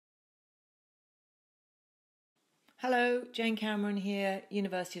Hello, Jane Cameron here,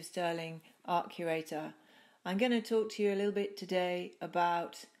 University of Stirling Art Curator. I'm going to talk to you a little bit today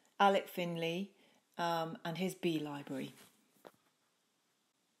about Alec Finlay and his bee library.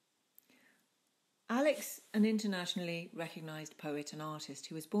 Alec's an internationally recognised poet and artist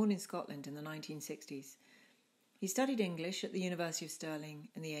who was born in Scotland in the 1960s. He studied English at the University of Stirling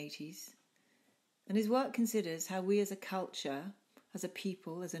in the 80s, and his work considers how we as a culture, as a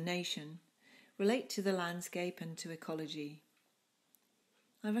people, as a nation, relate to the landscape and to ecology.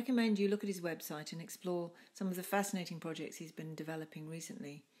 I recommend you look at his website and explore some of the fascinating projects he's been developing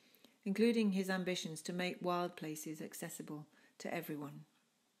recently, including his ambitions to make wild places accessible to everyone.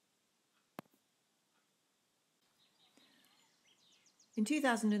 In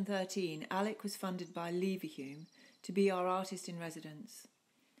 2013, Alec was funded by Leverhulme to be our artist in residence,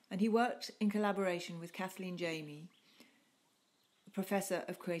 and he worked in collaboration with Kathleen Jamie, Professor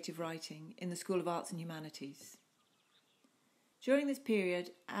of Creative Writing in the School of Arts and Humanities. During this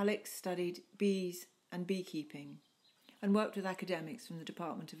period, Alex studied bees and beekeeping and worked with academics from the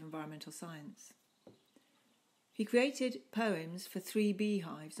Department of Environmental Science. He created poems for 3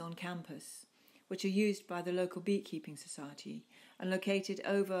 beehives on campus, which are used by the local beekeeping society and located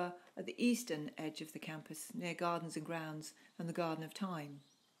over at the eastern edge of the campus near Gardens and Grounds and the Garden of Time.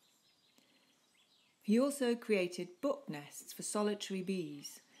 He also created book nests for solitary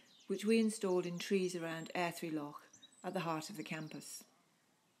bees, which we installed in trees around Airtree Loch at the heart of the campus.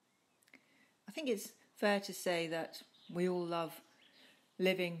 I think it's fair to say that we all love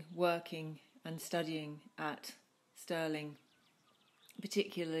living, working and studying at Stirling,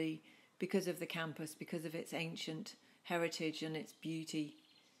 particularly because of the campus, because of its ancient heritage and its beauty,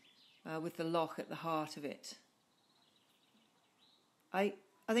 with the loch at the heart of it.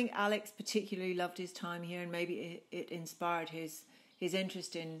 I think Alex particularly loved his time here, and maybe it inspired his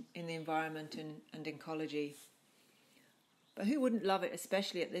interest in the environment and ecology. But who wouldn't love it,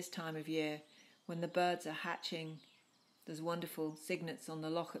 especially at this time of year when the birds are hatching? There's wonderful cygnets on the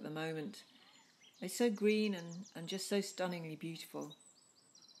loch at the moment. They're so green and just so stunningly beautiful.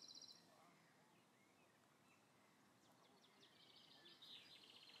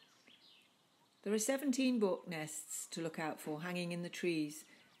 There are 17 book nests to look out for hanging in the trees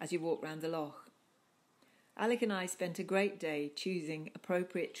as you walk round the loch. Alec and I spent a great day choosing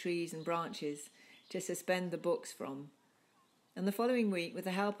appropriate trees and branches to suspend the books from. And the following week, with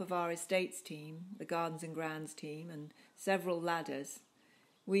the help of our estates team, the Gardens and Grounds team, and several ladders,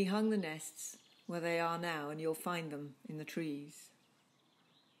 we hung the nests where they are now, and you'll find them in the trees.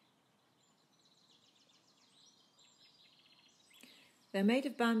 They're made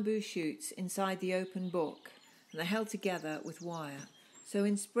of bamboo shoots inside the open book, and they're held together with wire. So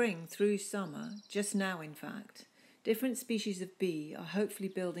in spring through summer, just now in fact, different species of bee are hopefully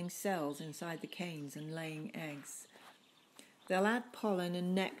building cells inside the canes and laying eggs. They'll add pollen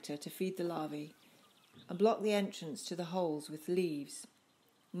and nectar to feed the larvae and block the entrance to the holes with leaves,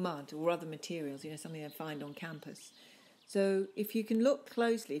 mud or other materials, something they find on campus. So if you can look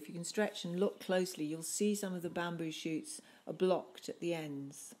closely, if you can stretch and look closely, you'll see some of the bamboo shoots are blocked at the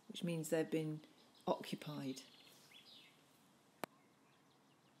ends, which means they've been occupied.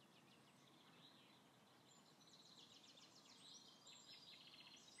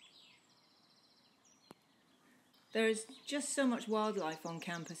 There is just so much wildlife on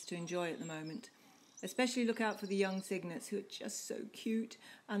campus to enjoy at the moment. Especially look out for the young cygnets, who are just so cute.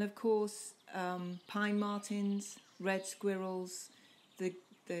 And of course, pine martins, red squirrels, the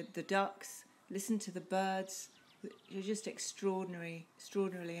ducks. Listen to the birds. They're just extraordinarily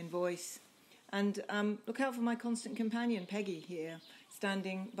in voice. And look out for my constant companion, Peggy, here,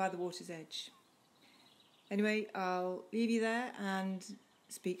 standing by the water's edge. Anyway, I'll leave you there and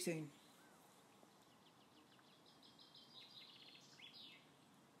speak soon.